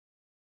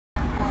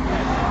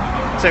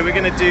So we're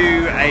going to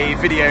do a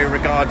video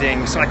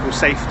regarding cycle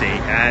safety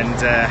and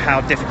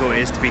how difficult it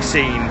is to be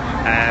seen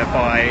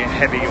by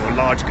heavy or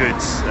large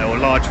goods or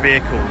large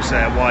vehicles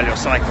while you're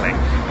cycling.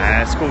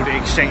 It's called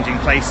Exchanging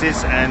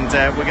Places,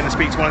 and we're going to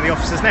speak to one of the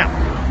officers now.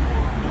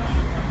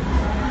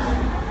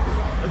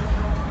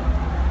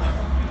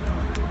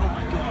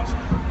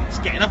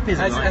 Getting up,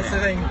 isn't it? That's the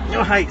thing.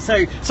 Oh, hey,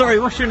 so, sorry,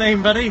 what's your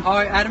name, buddy?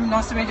 Hi, Adam.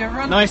 Nice to meet you,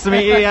 everyone. Nice to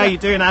meet you. How you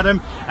doing,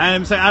 Adam?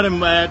 So,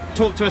 Adam,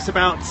 talk to us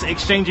about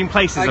Exchanging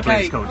Places, I believe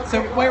it's called.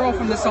 So, we're all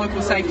from the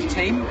cycle safety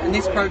team, and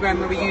this program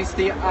where we use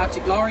the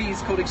Arctic lorry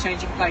is called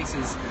Exchanging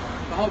Places.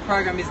 The whole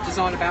program is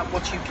designed about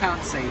what you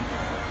can't see.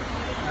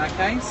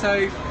 Okay,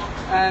 so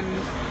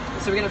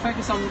we're going to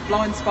focus on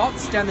blind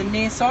spots down the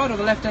near side or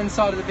the left-hand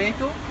side of the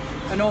vehicle,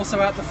 and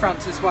also out the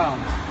front as well.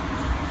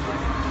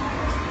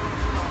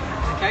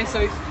 Okay,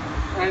 so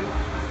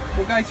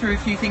we'll go through a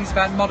few things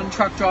about modern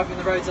truck driving on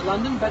the roads of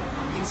London, but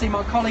you can see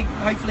my colleague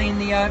hopefully in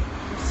the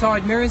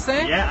side mirrors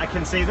there. Yeah, I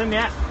can see them,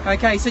 yeah.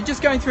 Okay, so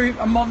just going through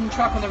a modern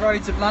truck on the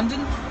roads of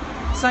London,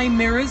 same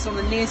mirrors on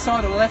the near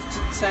side or the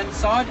left-hand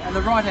side and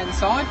the right-hand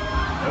side.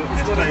 Oh,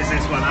 let's close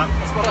this one up.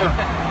 That's what a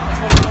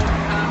modern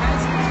car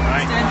has.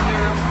 Right. Standard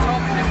mirror on the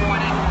top and then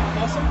wide angle on the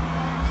bottom.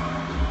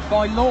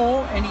 By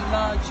law, any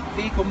large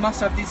vehicle must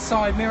have this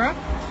side mirror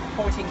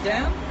pointing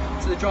down,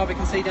 so the driver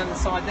can see down the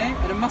side there,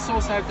 and it must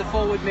also have the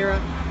forward mirror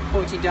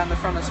pointing down the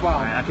front as well.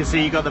 Right, I can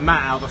see you got the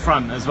mat out the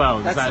front as well.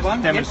 That's the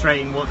one,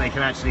 demonstrating what they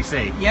can actually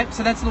see. Yep,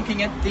 so that's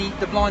looking at the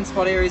blind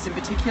spot areas in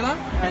particular,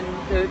 and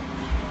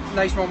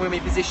later on when we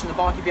position the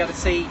bike you'll be able to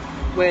see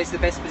where's the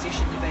best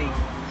position to be.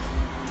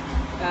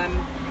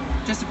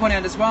 Just to point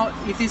out as well,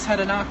 if this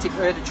had an Arctic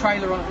or a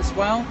trailer on it as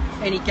well,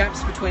 any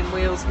gaps between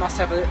wheels must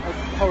have a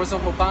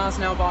horizontal bars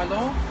now by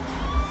law.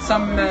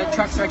 Some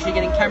trucks are actually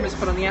getting cameras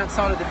put on the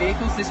outside of the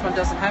vehicles. This one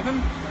doesn't have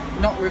them,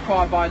 not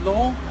required by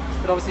law,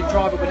 but obviously the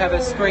driver would have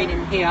a screen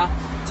in here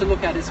to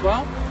look at as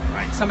well.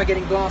 Right. Some are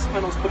getting glass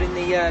panels put in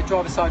the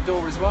driver's side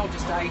door as well,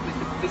 just to aid with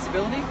the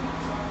visibility.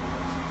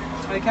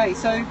 Okay,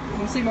 so you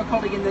can see my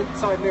colleague in the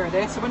side mirror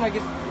there. So when I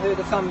give her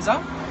the thumbs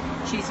up,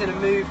 she's going to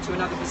move to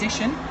another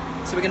position.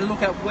 So we're going to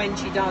look at when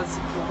she does,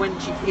 or when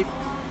she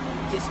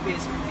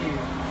disappears from view.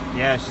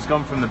 Yeah, she's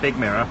gone from the big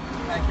mirror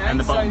and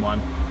the bottom one.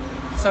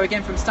 So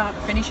again, from start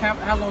to finish,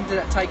 how long did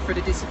that take for her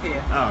to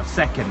disappear? Oh,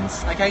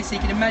 seconds. Okay, so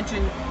you can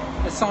imagine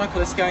a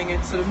cyclist going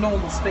at sort of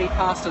normal speed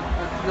past a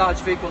large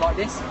vehicle like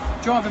this.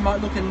 Driver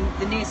might look in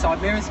the near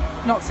side mirrors,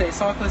 not see a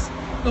cyclist,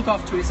 look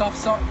off to his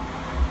offside,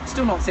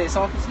 still not see a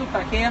cyclist, look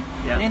back here,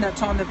 and in that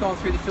time they've gone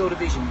through the field of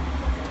vision.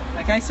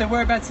 Okay, so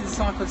whereabouts is the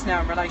cyclist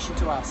now in relation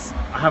to us?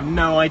 I have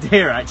no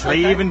idea actually.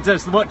 Okay. Even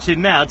just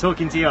watching now,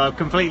 talking to you, I've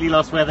completely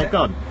lost where they've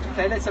gone.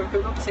 Okay, let's have a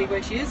quick look to see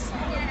where she is.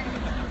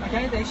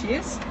 Okay, there she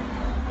is.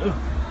 Ooh.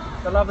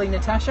 The lovely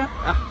Natasha.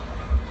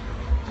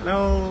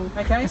 Hello.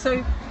 Okay,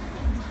 so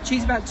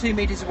she's about 2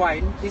 metres away,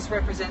 and this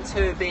represents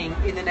her being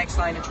in the next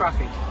lane of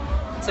traffic.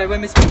 So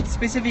when we're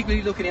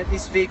specifically looking at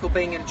this vehicle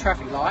being in a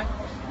traffic light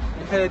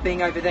and her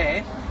being over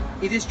there,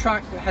 if this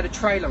truck had a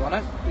trailer on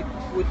it, it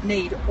would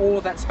need all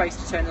of that space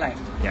to turn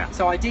left. Yeah.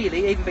 So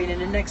ideally, even being in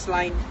the next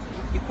lane,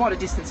 you're quite a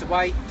distance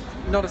away,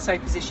 not a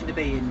safe position to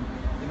be in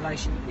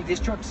relation. If this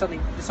truck suddenly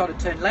decided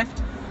to turn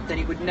left, then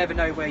he would never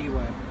know where you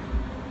were.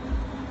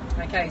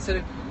 Okay,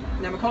 so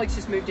now my colleague's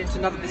just moved into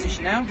another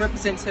position now.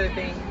 Represents her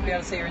being, you'll be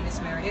able to see her in this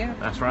mirror here.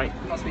 That's right.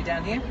 Possibly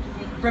down here.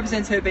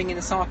 Represents her being in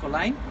the cycle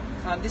lane.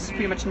 This is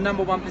pretty much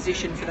 #1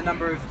 position for the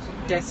number of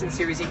deaths and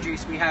serious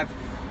injuries we have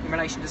in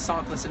relation to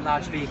cyclists and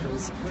large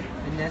vehicles.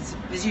 And as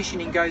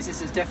positioning goes,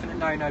 this is a definite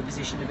no-no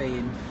position to be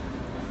in.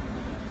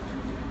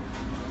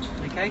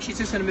 Okay, she's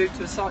just going to move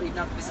to a slightly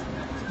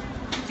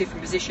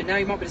different position now.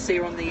 You might be able to see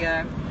her on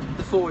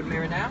the forward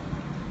mirror now.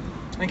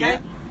 Okay. Yeah.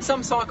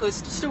 Some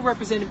cyclists still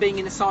represented being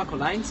in a cycle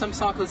lane. Some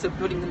cyclists are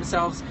putting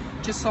themselves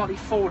just slightly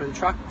forward of the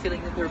truck,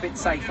 feeling that they're a bit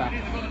safer.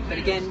 But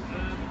again,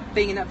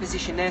 being in that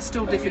position there,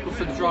 still difficult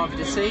for the driver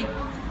to see,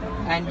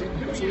 and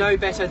it's no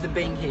better than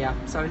being here.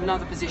 So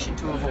another position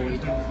to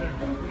avoid.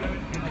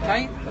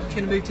 Okay, I'm going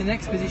to move to the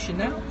next position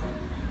now.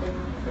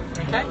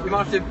 Okay, we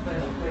might have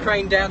to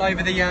crane down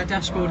over the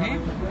dashboard here.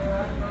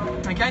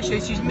 Okay, so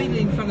she's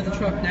immediately in front of the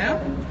truck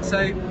now.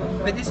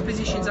 But this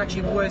position is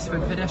actually worse for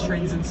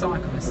pedestrians and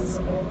cyclists.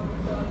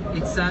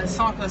 It's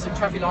cyclists and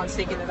traffic lights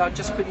thinking that they'll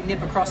just quickly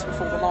nip across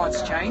before the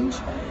lights change.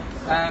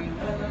 And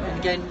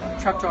again,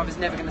 truck drivers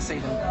never going to see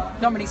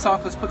them. Not many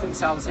cyclists put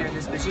themselves here in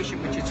this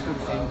position, which is a good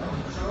thing.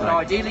 But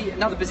ideally,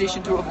 another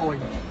position to avoid.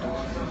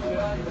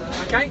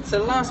 Okay, so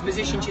the last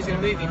position she's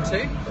going to move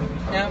into.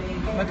 Now,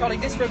 my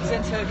colleague, this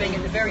represents her being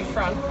at the very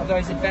front of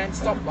those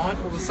advanced stop line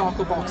or the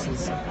cycle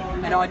boxes.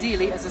 And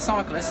ideally, as a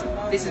cyclist,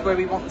 this is where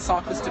we want the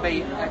cyclist to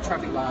be at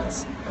traffic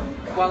lights.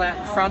 Well out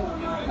in front,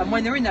 and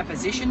when they're in that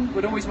position,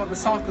 we'd always want the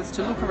cyclist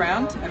to look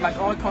around and make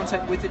eye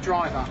contact with the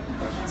driver,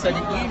 so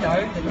that you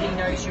know that he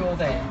knows you're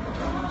there.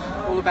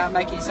 all about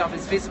making yourself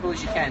as visible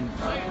as you can.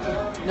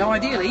 Now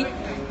ideally,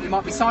 you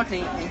might be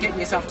cycling and getting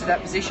yourself to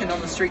that position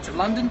on the streets of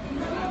London.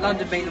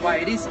 London being the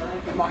way it is,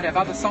 you might have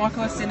other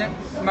cyclists in it,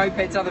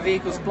 mopeds, other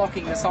vehicles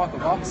blocking the cycle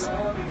box,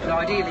 but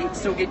ideally it's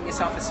still getting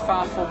yourself as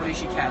far forward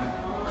as you can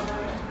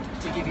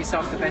to give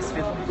yourself the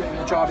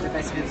driver the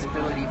best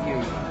visibility view.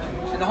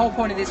 And the whole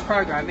point of this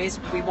program is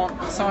we want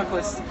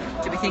cyclists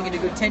to be thinking a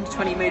good 10 to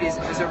 20 metres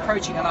as they're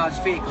approaching a large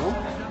vehicle,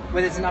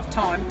 where there's enough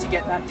time to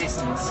get that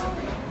distance.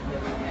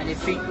 And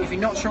if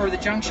you're not sure of the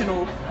junction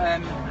or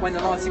when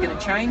the lights are going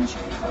to change,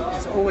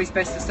 it's always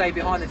best to stay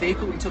behind the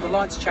vehicle until the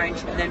lights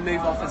change and then move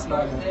off as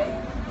normal.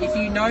 If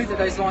you know that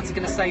those lights are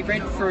going to stay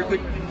red for a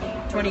good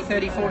 20,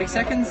 30, 40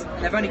 seconds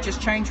and they've only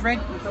just changed red,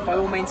 by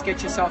all means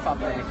get yourself up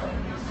there.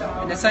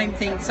 And the same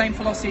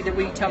philosophy that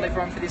we tell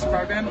everyone for this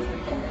program,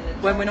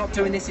 when we're not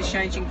doing this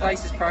Exchanging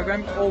Places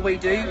program, all we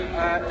do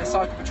are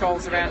cycle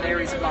patrols around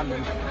areas of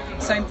London.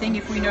 Same thing,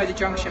 if we know the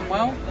junction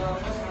well,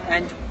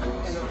 and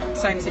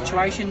same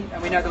situation,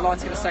 and we know the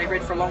light's going to stay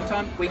red for a long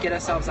time, we get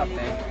ourselves up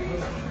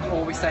there,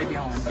 or we stay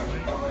behind.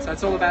 So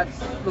it's all about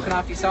looking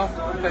after yourself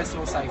and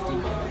personal safety.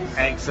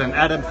 Excellent.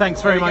 Adam,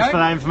 thanks very much for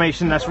that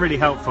information. That's really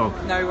helpful.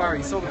 No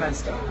worries. All the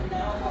best.